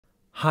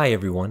Hi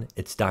everyone,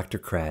 it's Dr.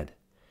 Crad.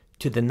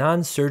 To the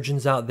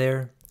non-surgeons out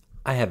there,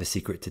 I have a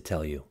secret to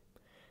tell you.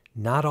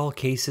 Not all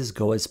cases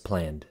go as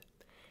planned.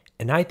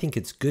 And I think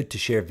it's good to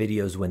share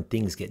videos when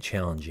things get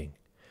challenging.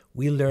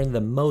 We learn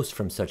the most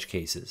from such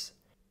cases.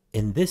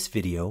 In this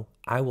video,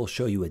 I will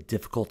show you a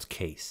difficult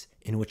case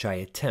in which I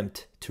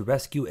attempt to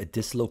rescue a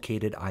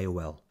dislocated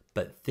IOL,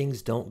 but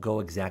things don't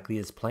go exactly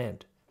as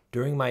planned.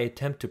 During my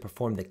attempt to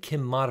perform the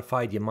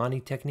Kim-Modified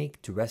Yamane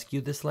technique to rescue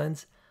this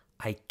lens,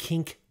 I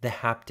kink the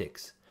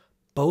haptics,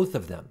 both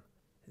of them.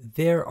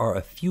 There are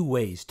a few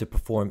ways to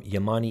perform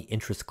Yamane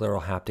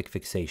intrascleral haptic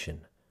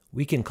fixation.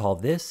 We can call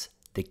this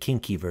the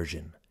kinky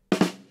version.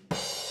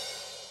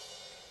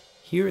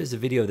 Here is a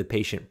video of the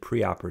patient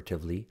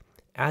preoperatively.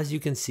 As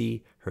you can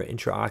see, her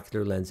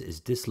intraocular lens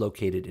is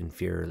dislocated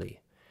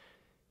inferiorly.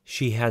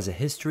 She has a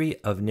history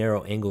of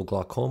narrow angle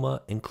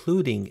glaucoma,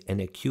 including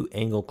an acute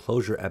angle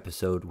closure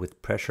episode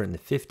with pressure in the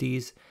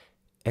 50s,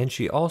 and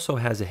she also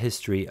has a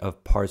history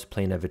of pars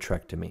plana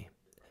vitrectomy.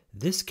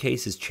 This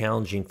case is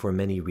challenging for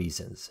many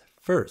reasons.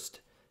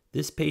 First,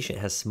 this patient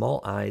has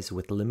small eyes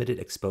with limited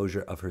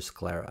exposure of her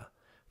sclera.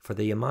 For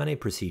the Yamane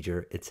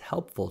procedure, it's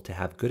helpful to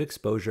have good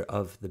exposure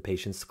of the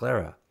patient's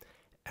sclera.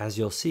 As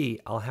you'll see,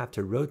 I'll have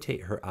to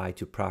rotate her eye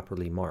to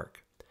properly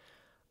mark.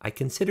 I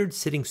considered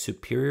sitting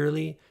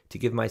superiorly to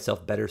give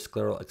myself better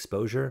scleral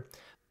exposure,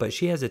 but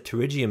she has a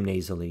pterygium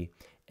nasally,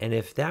 and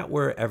if that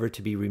were ever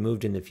to be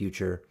removed in the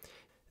future,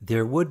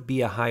 there would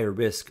be a higher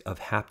risk of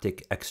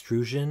haptic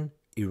extrusion,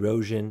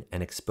 erosion,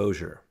 and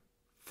exposure.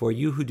 For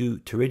you who do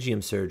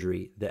pterygium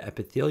surgery, the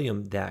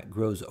epithelium that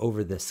grows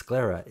over the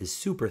sclera is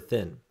super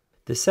thin.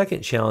 The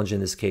second challenge in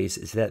this case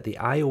is that the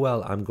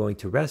IOL I'm going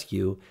to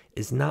rescue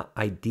is not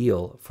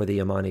ideal for the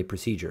Yamane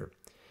procedure.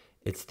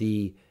 It's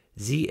the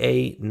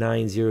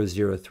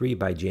ZA9003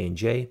 by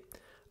J&J.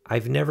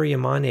 I've never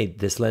Yamane'd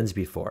this lens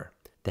before.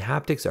 The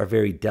haptics are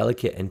very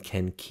delicate and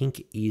can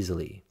kink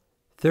easily.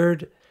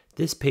 Third,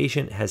 this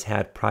patient has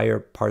had prior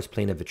pars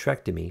plana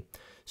vitrectomy,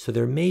 so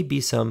there may be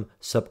some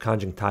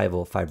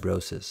subconjunctival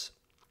fibrosis.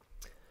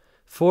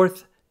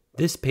 Fourth,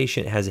 this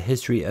patient has a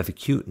history of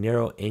acute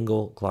narrow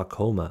angle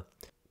glaucoma.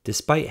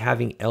 Despite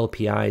having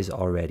LPIs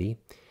already,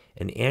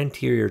 an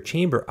anterior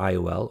chamber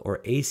IOL, or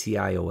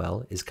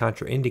ACIOL, is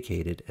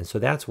contraindicated, and so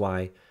that's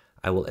why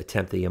I will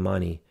attempt the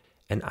Yamane.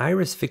 An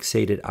iris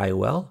fixated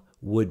IOL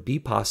would be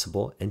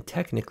possible and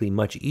technically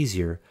much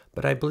easier,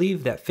 but I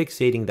believe that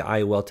fixating the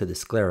IOL to the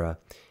sclera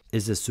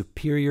is a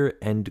superior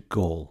end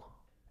goal.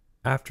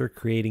 After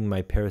creating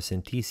my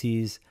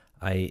paracenteses,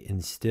 I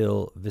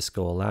instill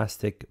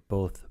viscoelastic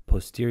both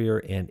posterior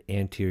and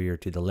anterior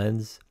to the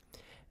lens,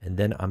 and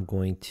then I'm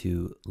going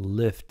to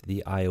lift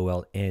the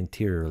IOL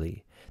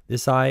anteriorly.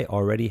 This eye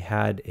already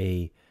had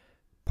a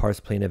pars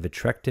plana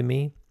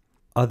vitrectomy.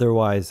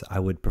 Otherwise, I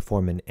would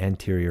perform an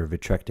anterior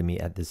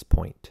vitrectomy at this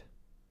point.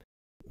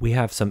 We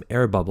have some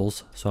air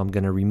bubbles, so I'm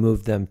going to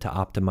remove them to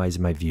optimize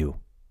my view.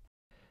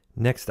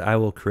 Next, I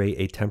will create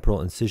a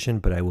temporal incision,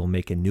 but I will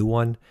make a new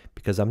one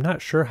because I'm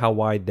not sure how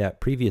wide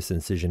that previous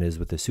incision is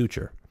with the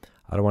suture.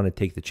 I don't want to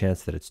take the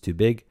chance that it's too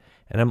big,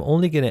 and I'm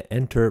only going to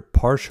enter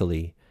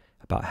partially,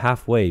 about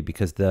halfway,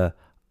 because the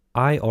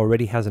eye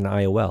already has an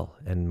IOL,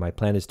 and my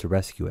plan is to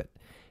rescue it.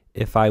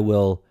 If I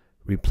will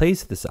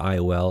replace this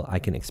IOL, I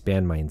can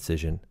expand my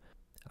incision.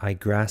 I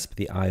grasp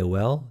the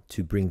IOL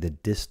to bring the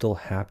distal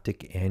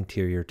haptic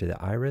anterior to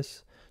the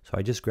iris, so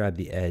I just grab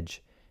the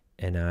edge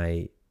and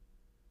I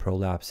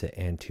prolapse it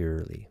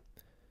anteriorly.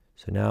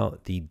 So now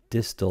the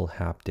distal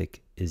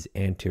haptic is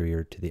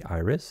anterior to the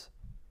iris.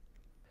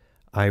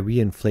 I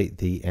reinflate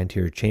the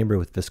anterior chamber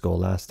with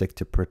viscoelastic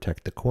to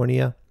protect the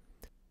cornea.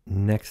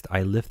 Next,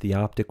 I lift the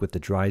optic with the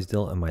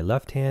Drysdale in my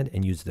left hand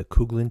and use the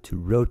Kugelin to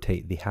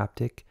rotate the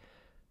haptic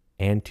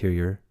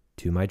anterior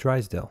to my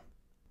Drysdale.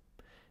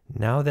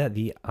 Now that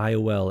the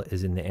IOL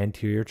is in the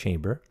anterior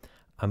chamber,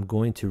 I'm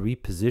going to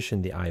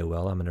reposition the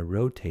IOL. I'm going to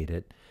rotate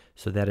it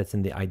so that it's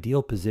in the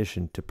ideal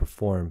position to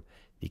perform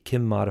the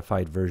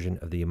Kim-modified version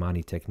of the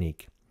Yamane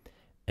technique.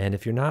 And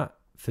if you're not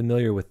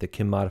familiar with the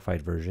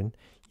Kim-modified version,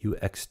 you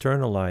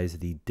externalize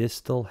the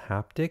distal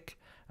haptic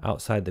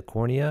outside the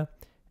cornea,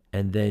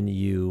 and then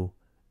you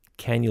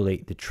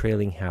cannulate the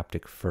trailing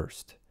haptic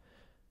first.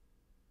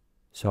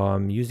 So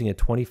I'm using a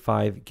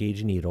 25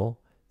 gauge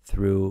needle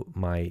through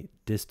my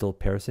distal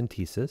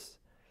paracentesis,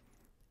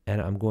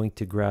 and I'm going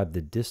to grab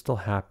the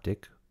distal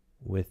haptic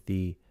with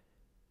the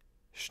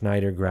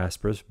Schneider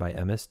graspers by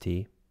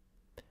MST,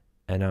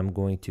 and I'm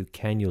going to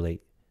cannulate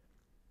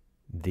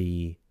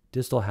the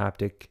distal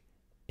haptic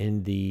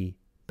in the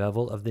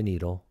bevel of the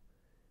needle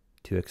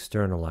to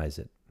externalize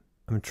it.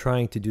 I'm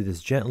trying to do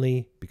this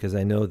gently because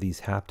I know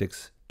these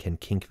haptics can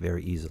kink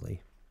very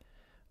easily.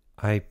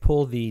 I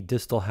pull the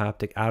distal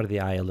haptic out of the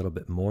eye a little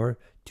bit more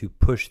to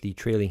push the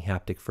trailing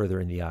haptic further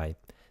in the eye.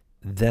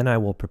 Then I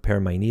will prepare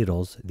my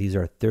needles. These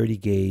are 30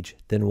 gauge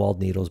thin-walled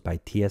needles by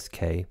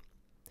TSK.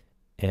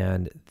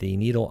 And the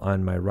needle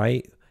on my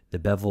right, the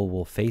bevel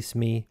will face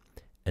me,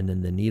 and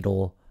then the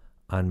needle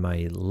on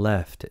my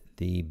left,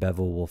 the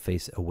bevel will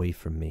face away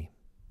from me.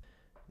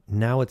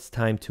 Now it's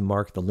time to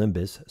mark the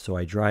limbus, so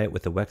I dry it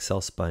with a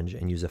Wexel sponge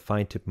and use a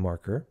fine tip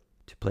marker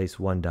to place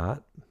one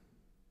dot.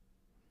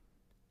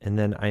 And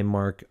then I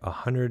mark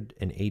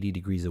 180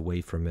 degrees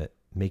away from it,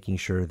 making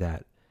sure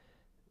that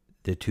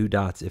the two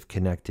dots, if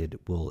connected,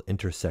 will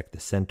intersect the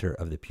center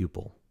of the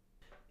pupil.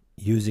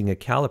 Using a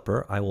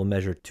caliper, I will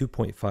measure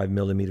 2.5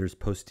 millimeters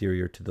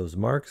posterior to those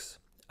marks.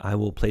 I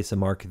will place a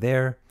mark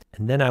there,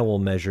 and then I will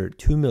measure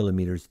 2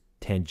 millimeters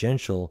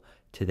tangential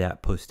to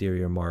that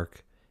posterior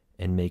mark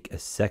and make a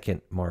second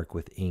mark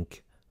with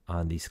ink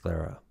on the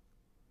sclera.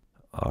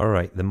 All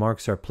right, the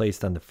marks are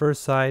placed on the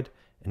first side,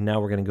 and now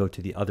we're going to go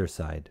to the other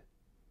side.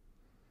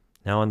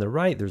 Now on the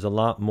right, there's a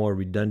lot more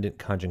redundant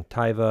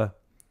conjunctiva.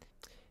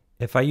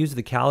 If I use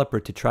the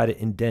caliper to try to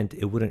indent,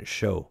 it wouldn't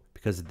show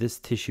because this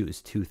tissue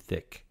is too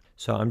thick.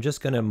 So I'm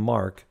just going to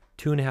mark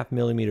 2.5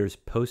 millimeters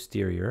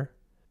posterior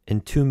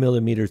and 2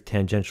 millimeters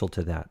tangential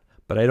to that.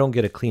 But I don't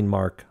get a clean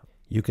mark.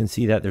 You can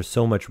see that there's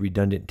so much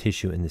redundant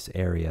tissue in this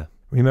area.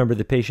 Remember,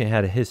 the patient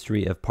had a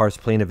history of pars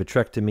plana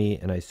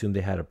vitrectomy, and I assume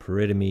they had a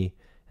pterygomy,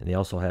 and they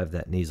also have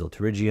that nasal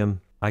pterygium.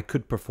 I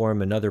could perform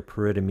another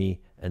pterygomy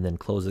and then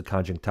close the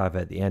conjunctiva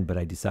at the end, but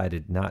I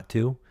decided not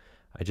to.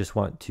 I just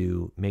want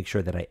to make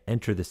sure that I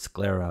enter the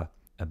sclera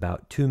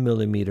about 2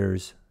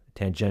 millimeters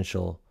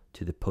tangential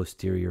to the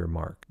posterior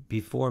mark.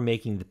 Before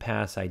making the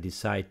pass, I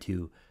decide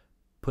to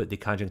put the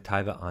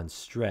conjunctiva on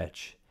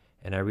stretch,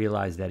 and I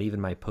realize that even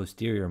my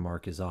posterior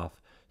mark is off.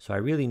 So I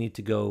really need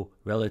to go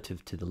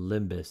relative to the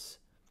limbus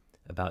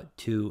about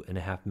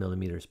 2.5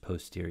 millimeters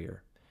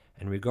posterior.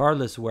 And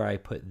regardless where I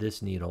put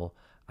this needle,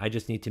 I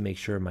just need to make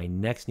sure my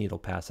next needle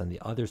pass on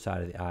the other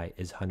side of the eye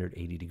is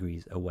 180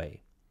 degrees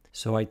away.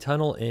 So I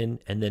tunnel in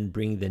and then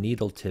bring the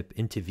needle tip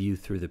into view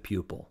through the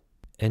pupil.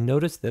 And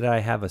notice that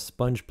I have a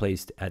sponge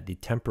placed at the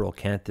temporal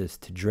canthus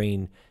to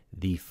drain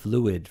the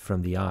fluid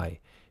from the eye,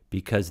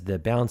 because the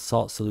bound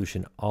salt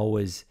solution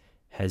always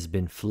has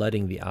been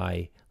flooding the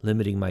eye,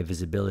 limiting my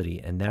visibility,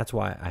 and that's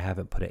why I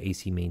haven't put an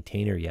AC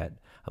maintainer yet.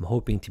 I'm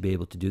hoping to be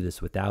able to do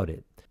this without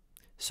it.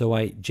 So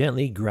I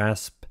gently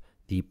grasp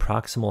the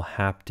proximal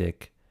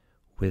haptic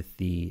with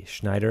the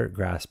Schneider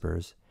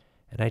graspers,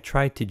 and I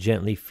try to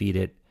gently feed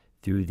it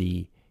through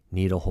the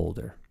needle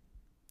holder.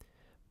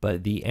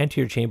 But the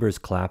anterior chamber is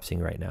collapsing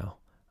right now.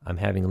 I'm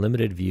having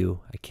limited view.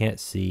 I can't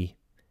see.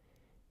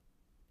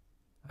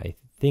 I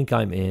think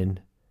I'm in,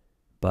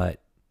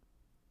 but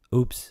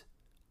oops,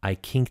 I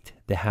kinked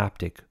the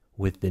haptic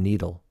with the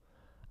needle.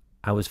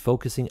 I was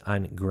focusing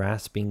on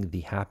grasping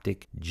the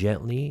haptic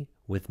gently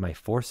with my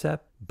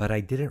forceps, but I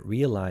didn't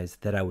realize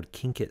that I would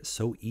kink it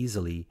so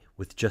easily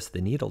with just the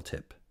needle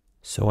tip.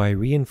 So I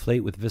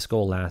reinflate with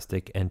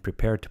viscoelastic and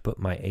prepare to put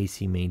my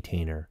AC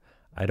maintainer.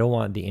 I don't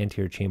want the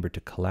anterior chamber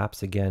to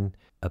collapse again,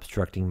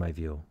 obstructing my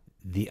view.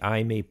 The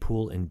eye may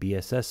pool in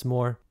BSS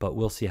more, but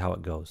we'll see how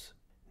it goes.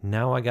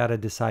 Now I gotta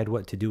decide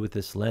what to do with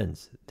this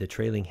lens. The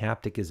trailing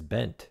haptic is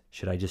bent.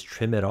 Should I just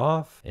trim it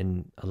off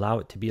and allow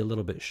it to be a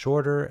little bit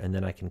shorter and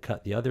then I can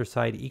cut the other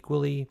side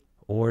equally?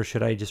 Or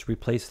should I just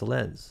replace the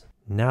lens?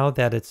 Now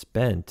that it's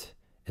bent,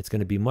 it's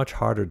gonna be much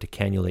harder to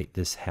cannulate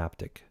this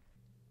haptic.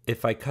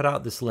 If I cut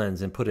out this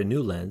lens and put a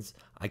new lens,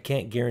 I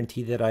can't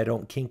guarantee that I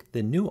don't kink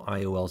the new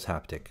IOL's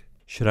haptic.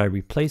 Should I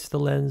replace the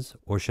lens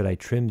or should I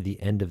trim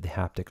the end of the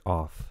haptic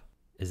off?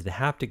 Is the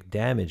haptic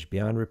damaged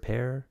beyond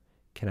repair?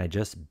 Can I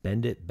just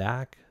bend it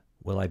back?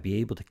 Will I be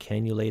able to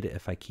cannulate it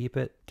if I keep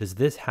it? Does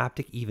this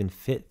haptic even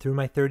fit through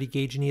my 30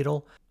 gauge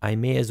needle? I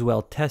may as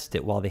well test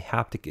it while the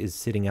haptic is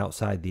sitting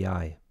outside the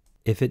eye.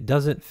 If it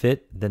doesn't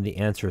fit, then the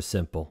answer is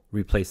simple.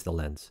 Replace the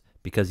lens.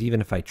 Because even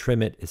if I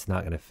trim it, it's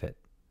not going to fit.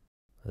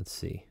 Let's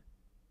see.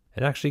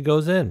 It actually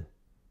goes in.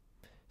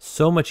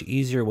 So much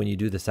easier when you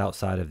do this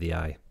outside of the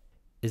eye.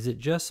 Is it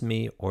just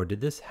me, or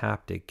did this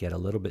haptic get a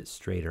little bit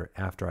straighter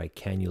after I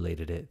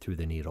cannulated it through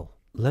the needle?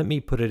 Let me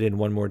put it in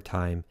one more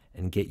time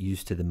and get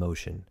used to the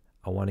motion.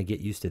 I want to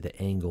get used to the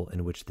angle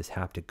in which this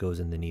haptic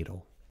goes in the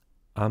needle.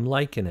 I'm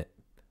liking it.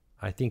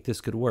 I think this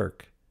could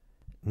work.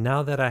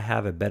 Now that I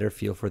have a better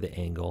feel for the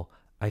angle,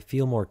 I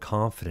feel more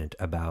confident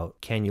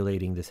about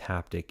cannulating this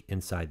haptic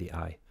inside the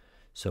eye.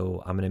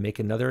 So I'm going to make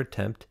another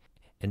attempt,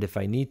 and if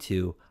I need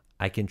to,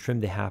 I can trim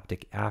the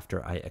haptic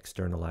after I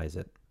externalize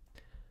it.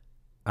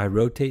 I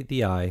rotate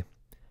the eye,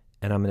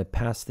 and I'm going to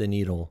pass the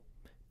needle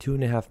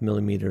 2.5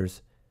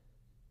 millimeters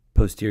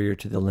posterior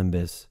to the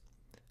limbus.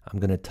 I'm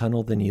going to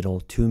tunnel the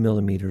needle 2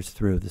 millimeters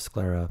through the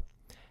sclera,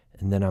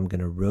 and then I'm going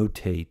to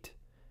rotate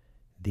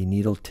the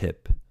needle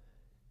tip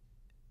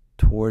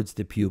towards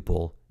the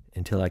pupil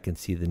until I can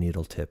see the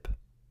needle tip.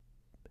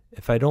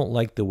 If I don't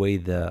like the way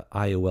the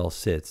IOL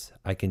sits,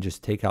 I can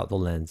just take out the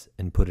lens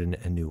and put in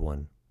a new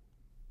one.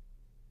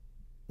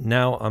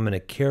 Now I'm going to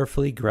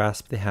carefully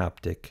grasp the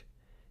haptic,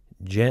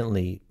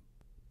 gently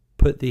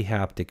put the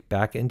haptic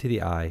back into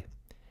the eye,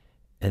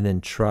 and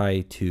then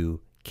try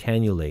to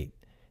cannulate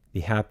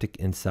the haptic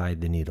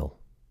inside the needle.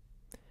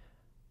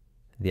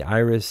 The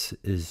iris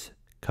is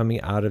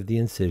coming out of the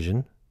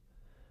incision,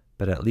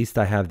 but at least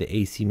I have the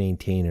AC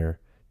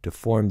maintainer to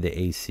form the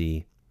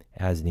AC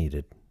as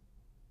needed.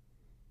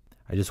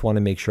 I just want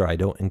to make sure I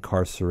don't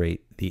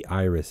incarcerate the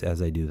iris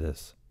as I do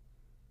this.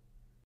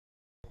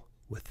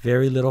 With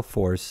very little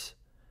force,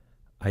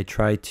 I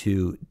try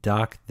to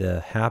dock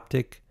the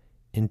haptic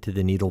into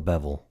the needle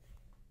bevel.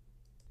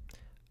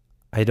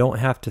 I don't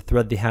have to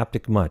thread the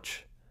haptic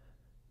much,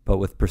 but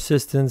with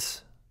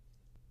persistence,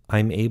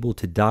 I'm able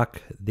to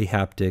dock the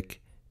haptic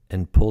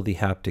and pull the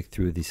haptic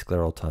through the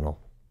scleral tunnel.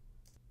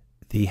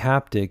 The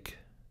haptic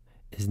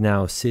is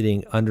now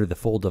sitting under the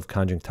fold of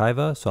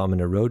conjunctiva, so I'm going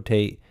to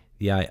rotate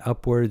the eye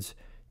upwards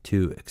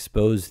to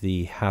expose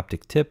the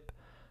haptic tip.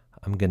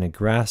 I'm going to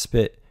grasp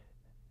it,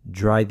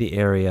 dry the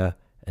area,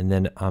 and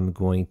then I'm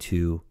going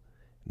to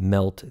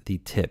melt the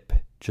tip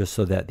just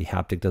so that the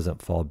haptic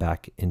doesn't fall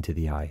back into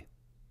the eye.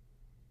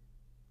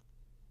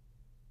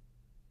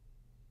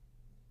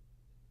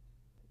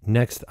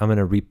 Next, I'm going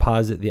to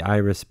reposit the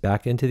iris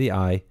back into the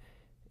eye,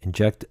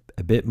 inject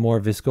a bit more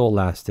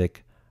viscoelastic.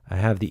 I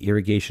have the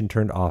irrigation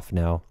turned off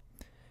now.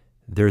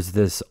 There's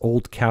this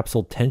old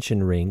capsule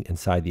tension ring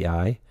inside the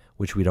eye,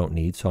 which we don't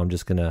need, so I'm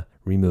just going to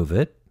remove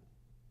it.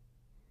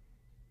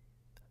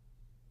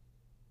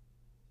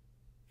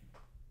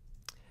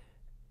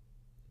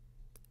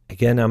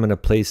 Again, I'm going to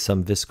place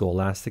some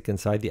viscoelastic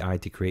inside the eye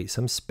to create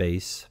some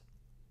space.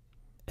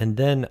 And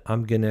then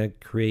I'm going to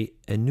create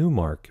a new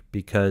mark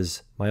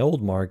because my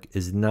old mark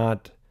is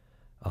not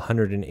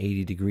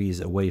 180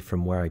 degrees away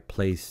from where I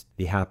placed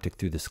the haptic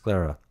through the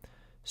sclera.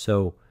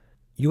 So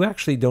you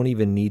actually don't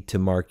even need to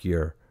mark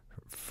your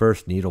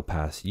first needle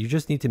pass. You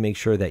just need to make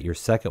sure that your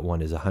second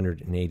one is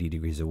 180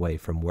 degrees away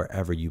from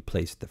wherever you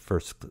placed the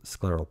first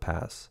scleral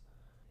pass.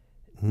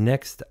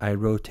 Next, I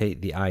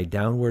rotate the eye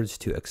downwards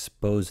to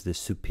expose the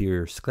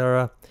superior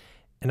sclera,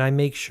 and I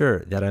make sure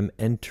that I'm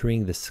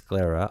entering the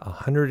sclera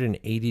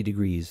 180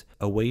 degrees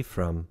away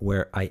from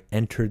where I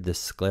entered the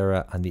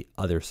sclera on the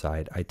other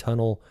side. I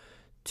tunnel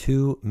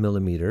 2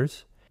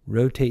 millimeters,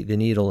 rotate the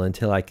needle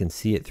until I can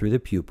see it through the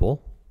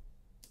pupil,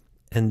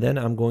 and then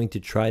I'm going to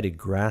try to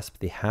grasp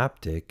the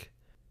haptic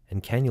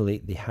and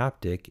cannulate the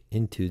haptic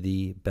into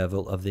the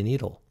bevel of the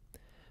needle.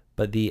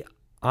 But the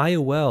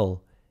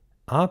IOL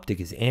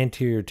optic is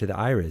anterior to the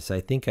iris. I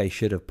think I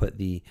should have put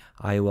the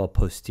IOL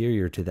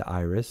posterior to the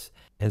iris,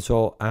 and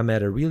so I'm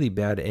at a really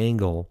bad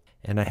angle,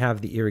 and I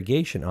have the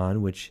irrigation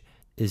on, which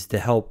is to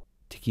help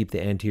to keep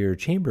the anterior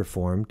chamber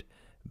formed,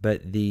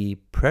 but the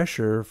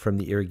pressure from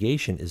the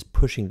irrigation is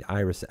pushing the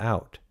iris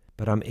out.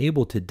 But I'm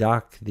able to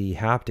dock the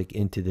haptic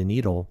into the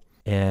needle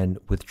and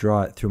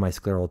withdraw it through my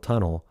scleral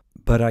tunnel,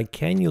 but I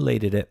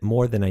cannulated it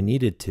more than I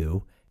needed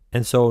to,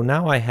 and so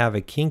now I have a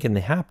kink in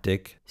the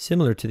haptic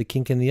similar to the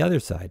kink in the other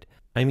side.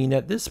 I mean,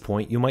 at this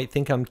point, you might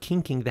think I'm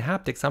kinking the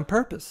haptics on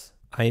purpose.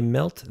 I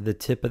melt the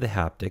tip of the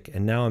haptic,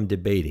 and now I'm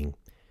debating,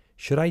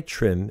 should I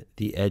trim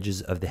the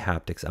edges of the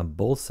haptics on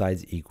both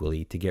sides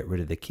equally to get rid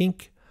of the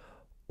kink,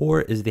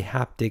 or is the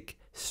haptic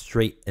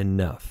straight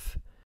enough?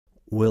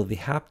 Will the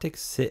haptic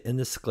sit in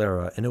the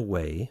sclera in a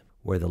way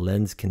where the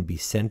lens can be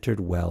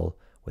centered well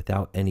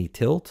without any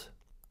tilt?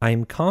 I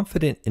am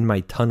confident in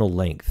my tunnel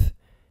length.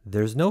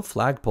 There's no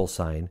flagpole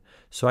sign,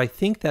 so I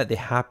think that the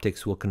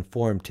haptics will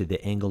conform to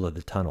the angle of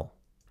the tunnel.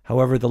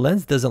 However, the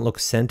lens doesn't look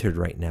centered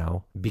right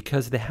now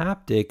because the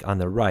haptic on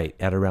the right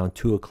at around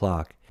 2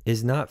 o'clock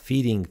is not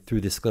feeding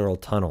through the scleral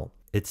tunnel.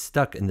 It's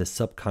stuck in the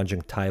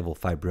subconjunctival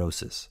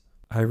fibrosis.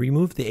 I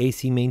remove the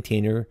AC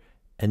maintainer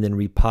and then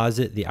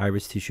reposit the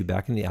iris tissue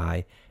back in the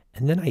eye,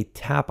 and then I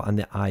tap on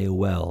the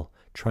IOL,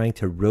 trying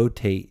to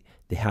rotate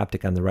the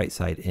haptic on the right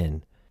side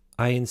in.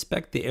 I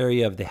inspect the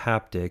area of the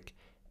haptic,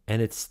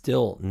 and it's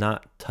still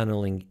not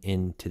tunneling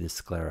into the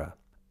sclera.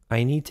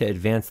 I need to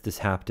advance this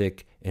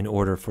haptic in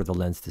order for the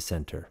lens to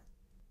center.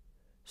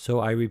 So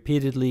I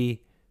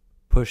repeatedly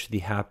push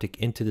the haptic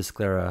into the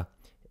sclera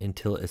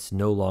until it's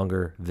no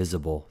longer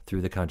visible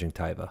through the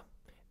conjunctiva.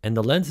 And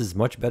the lens is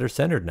much better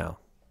centered now.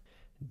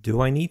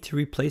 Do I need to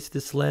replace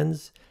this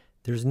lens?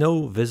 There's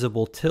no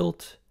visible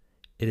tilt.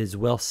 It is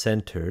well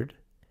centered,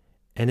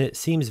 and it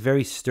seems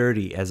very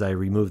sturdy as I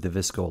remove the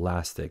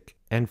viscoelastic.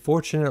 And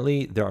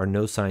fortunately, there are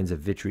no signs of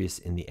vitreous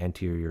in the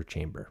anterior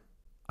chamber.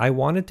 I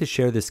wanted to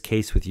share this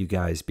case with you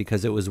guys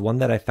because it was one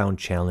that I found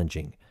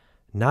challenging.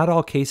 Not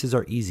all cases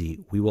are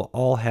easy. We will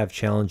all have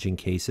challenging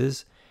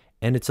cases,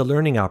 and it's a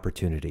learning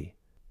opportunity.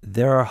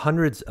 There are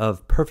hundreds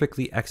of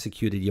perfectly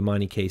executed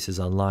Yamane cases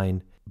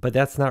online, but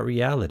that's not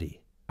reality.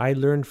 I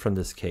learned from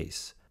this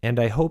case, and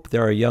I hope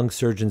there are young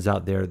surgeons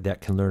out there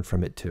that can learn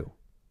from it too.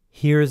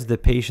 Here's the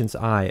patient's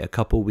eye a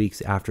couple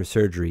weeks after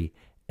surgery,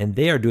 and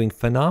they are doing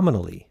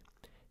phenomenally.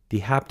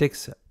 The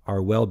haptics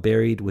are well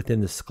buried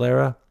within the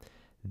sclera,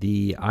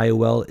 the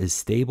IOL is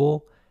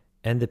stable,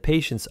 and the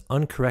patient's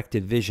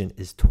uncorrected vision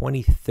is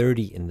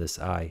 20/30 in this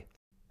eye.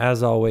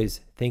 As always,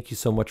 thank you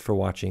so much for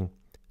watching.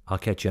 I'll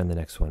catch you on the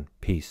next one.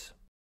 Peace.